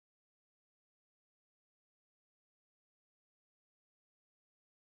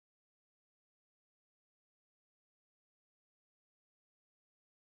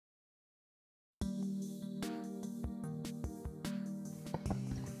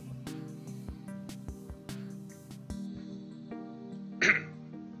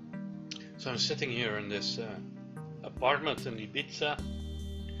So I'm sitting here in this apartment in Ibiza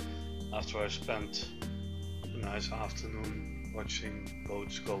after I spent a nice afternoon watching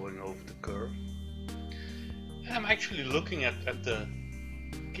boats going over the curve. And I'm actually looking at the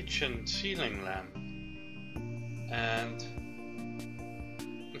kitchen ceiling lamp, and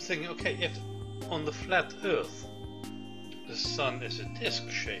I'm thinking, okay, if on the flat earth the sun is a disc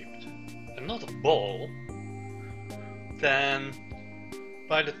shaped and not a ball, then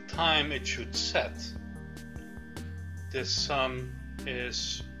by the time it should set, this sun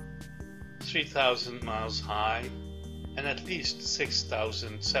is 3,000 miles high and at least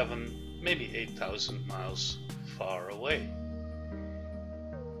 6,000, 7,000, maybe 8,000 miles far away.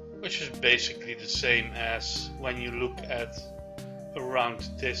 Which is basically the same as when you look at a round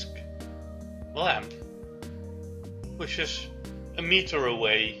disc lamp, which is a meter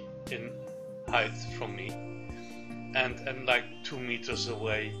away in height from me and like 2 meters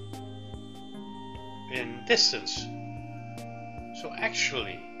away in distance. So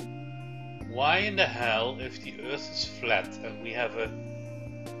actually, why in the hell, if the earth is flat and we have a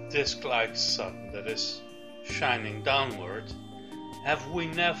disc-like sun that is shining downward, have we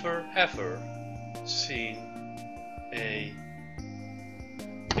never ever seen a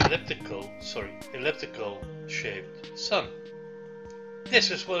elliptical shaped sun?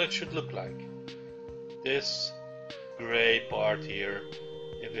 This is what it should look like. This gray part here,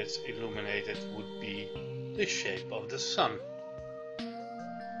 if it's illuminated, would be the shape of the sun.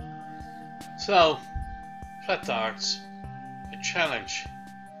 So, flatearths, a challenge: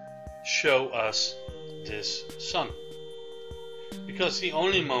 show us this sun. Because the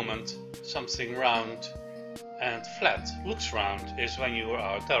only moment something round and flat looks round is when you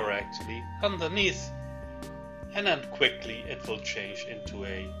are directly underneath, and then quickly it will change into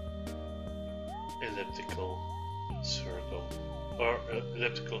a elliptical circle or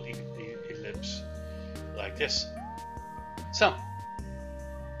elliptical ellipse like this. So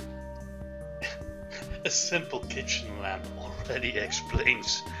a simple kitchen lamp already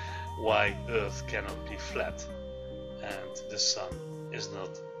explains why Earth cannot be flat and the sun is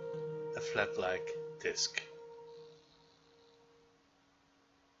not a flat-like disk.